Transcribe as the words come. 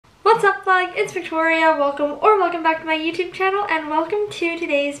vlog, it's Victoria. Welcome back to my YouTube channel and welcome to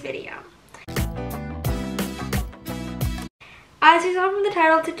today's video. As you saw from the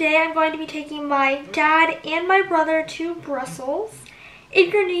title, today I'm going to be taking my dad and my brother to Brussels.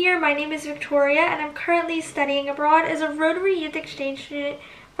 If you're new here, my name is Victoria and I'm currently studying abroad as a Rotary Youth Exchange student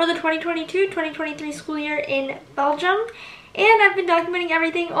for the 2022-2023 school year in Belgium. And I've been documenting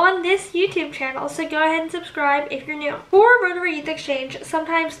everything on this YouTube channel, so go ahead and subscribe if you're new. For Rotary Youth Exchange,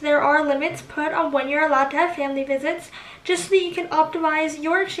 sometimes there are limits put on when you're allowed to have family visits, just so that you can optimize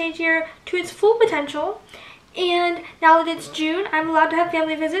your exchange year to its full potential. And now that it's June, I'm allowed to have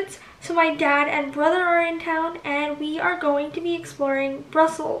family visits, so my dad and brother are in town, and we are going to be exploring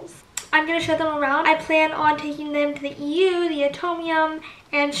Brussels. I'm going to show them around. I plan on taking them to the EU, the Atomium,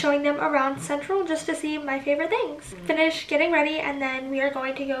 and showing them around Central just to see my favorite things. Finish getting ready and then we are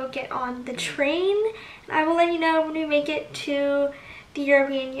going to go get on the train. And I will let you know when we make it to the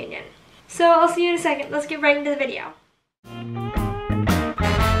European Union. So I'll see you in a second. Let's get right into the video.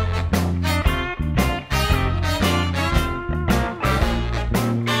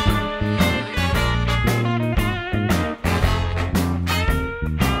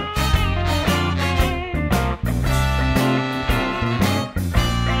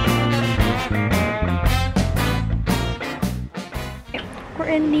 We're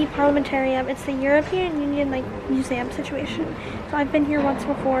in the Parliamentarium. It's the European Union museum situation. So I've been here once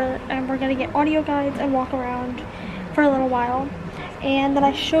before and we're gonna get audio guides and walk around for a little while. And that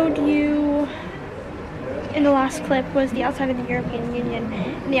I showed you in the last clip was the outside of the European Union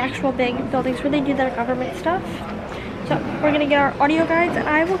and the actual big buildings where they do their government stuff. So we're gonna get our audio guides and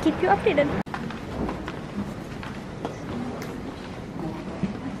I will keep you updated.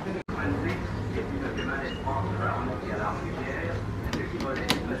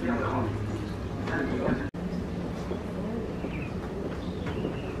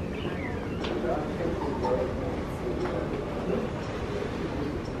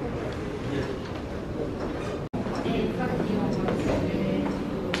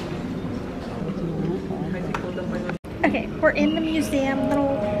 Okay, we're in the museum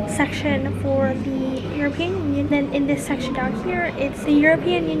little section for the European Union. Then in this section down here, it's the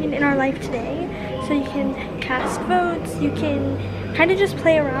European Union in our life today. So you can cast votes, you can kind of just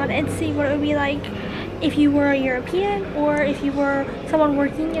play around and see what it would be like if you were a European or if you were someone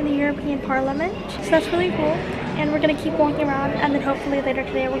working in the European Parliament. So that's really cool. And we're going to keep walking around and then hopefully later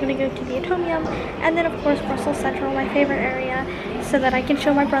today we're going to go to the Atomium and then of course Brussels Central, my favorite area, so that I can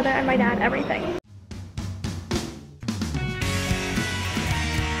show my brother and my dad everything.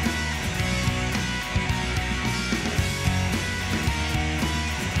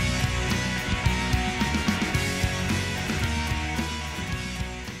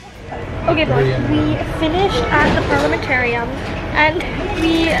 Okay, boys, we finished at the Parliamentarium and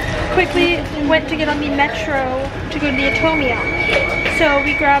we quickly went to get on the metro to go to the Atomium. So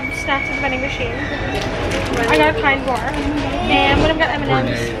we grabbed snacks at the vending machine. I got a pine bar and William got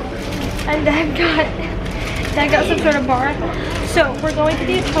M&Ms and Dad got some sort of bar. So we're going to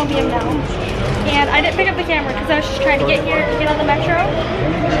the Atomium now. And I didn't pick up the camera because I was just trying to get here to get on the metro.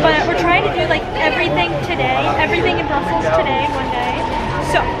 But we're trying to do like everything today, everything in Brussels today, one day.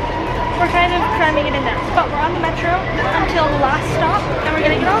 So we're kind of cramming it in there, but we're on the metro until the last stop, and we're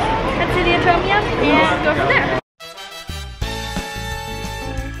gonna get off, head to the Atomium, and go from there.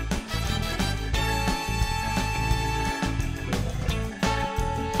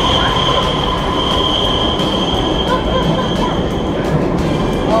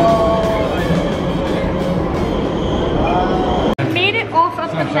 We made it off of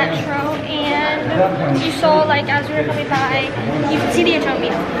the metro, and you saw, like, as we were coming by, you could see the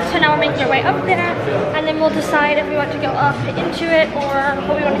Atomium. So now we're making our way up there, and then we'll decide if we want to go up into it or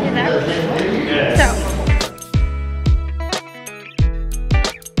what we want to do there. So.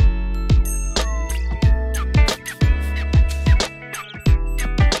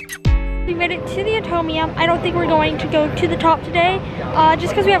 We made it to the Atomium. I don't think we're going to go to the top today, just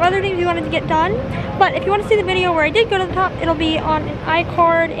because we have other things we wanted to get done. But if you want to see the video where I did go to the top, it'll be on an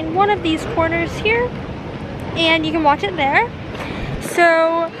iCard in one of these corners here, and you can watch it there.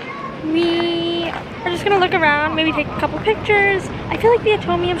 So we are just gonna look around, maybe take a couple pictures. I feel like the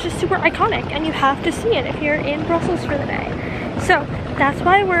Atomium is just super iconic and you have to see it if you're in Brussels for the day. So that's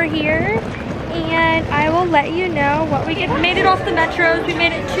why we're here, and I will let you know what we get. We made it off the metros, we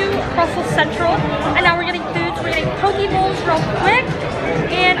made it to Brussels Central, and now we're getting food, so we're getting Poke Bowls real quick,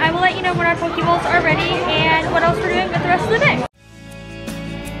 and I will let you know when our Poke Bowls are ready and what else we're doing with the rest of the day.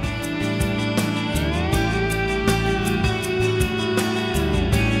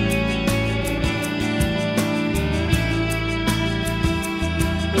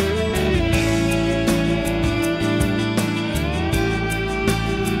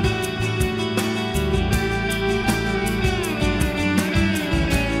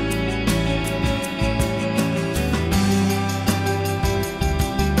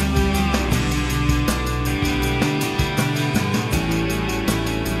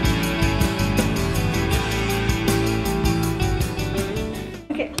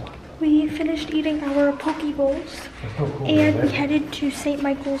 our poke bowls, and we headed to St.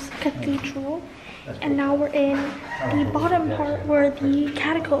 Michael's Cathedral. And now we're in the bottom part where the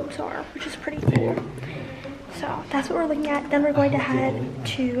catacombs are, which is pretty cool. So that's what we're looking at. Then we're going to head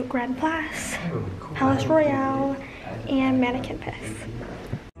to Grand Place, Palace Royale, and Mannequin Piss.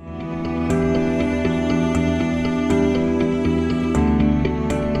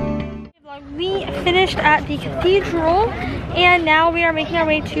 We finished at the cathedral, and now we are making our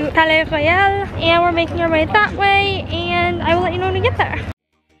way to Palais Royal, and we're making our way that way, and I will let you know when we get there.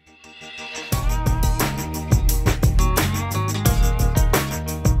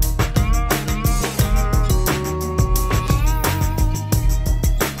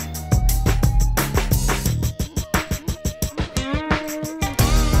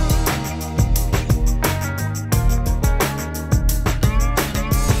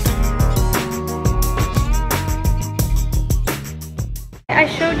 I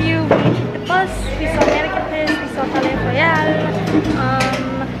showed you, we took the bus, we saw Mannequin Piss, we saw Palais Royal,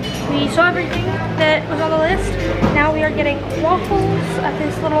 we saw everything that was on the list. Now we are getting waffles at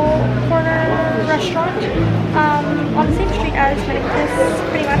this little corner restaurant on the same street as Mannequin Piss,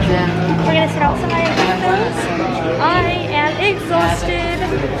 pretty much. We're going to sit outside and eat those. I am exhausted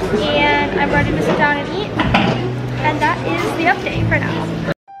and I'm ready to sit down and eat. And that is the update for now.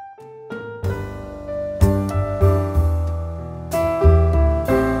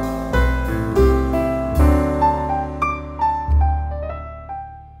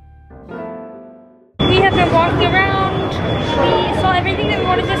 Walking around, we saw everything that we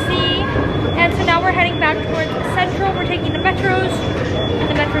wanted to see, and so now we're heading back towards Central. We're taking the metros at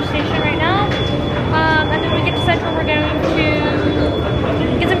the metro station right now, and then when we get to Central we're going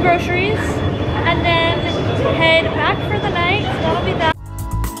to get some groceries and then head back for the night, so that'll be that.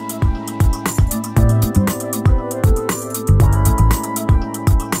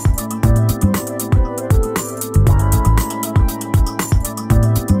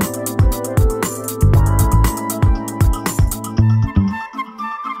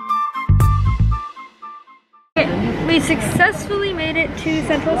 We successfully made it to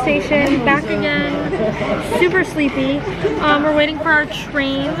Central Station, back again, super sleepy. We're waiting for our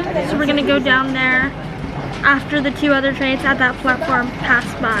train, so we're gonna go down there after the two other trains at that platform pass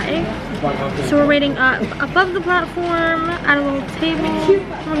by. So we're waiting up above the platform at a little table.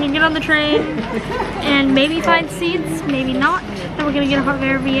 We're gonna get on the train and maybe find seats, maybe not. Then we're gonna get a hot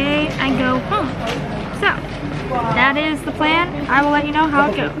air VA and go home. So that is the plan. I will let you know how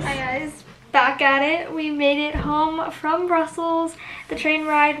it goes. Hi guys. Back at it. We made it home from Brussels. The train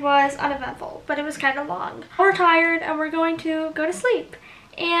ride was uneventful, but it was kind of long. We're tired and we're going to go to sleep.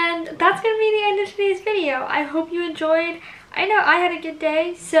 And that's going to be the end of today's video. I hope you enjoyed. I know I had a good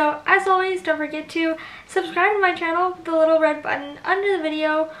day, so as always, don't forget to subscribe to my channel with the little red button under the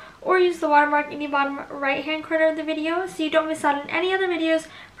video, or use the watermark in the bottom right hand corner of the video so you don't miss out on any other videos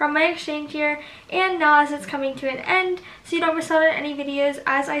from my exchange year, and now as it's coming to an end, so you don't miss out on any videos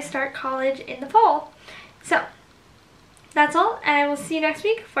as I start college in the fall. So that's all, and I will see you next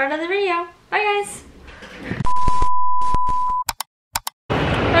week for another video. Bye guys!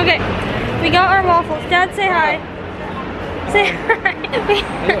 Okay, we got our waffles. Dad, say hi. Say hi.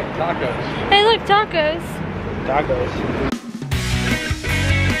 They look tacos. They look tacos. Tacos.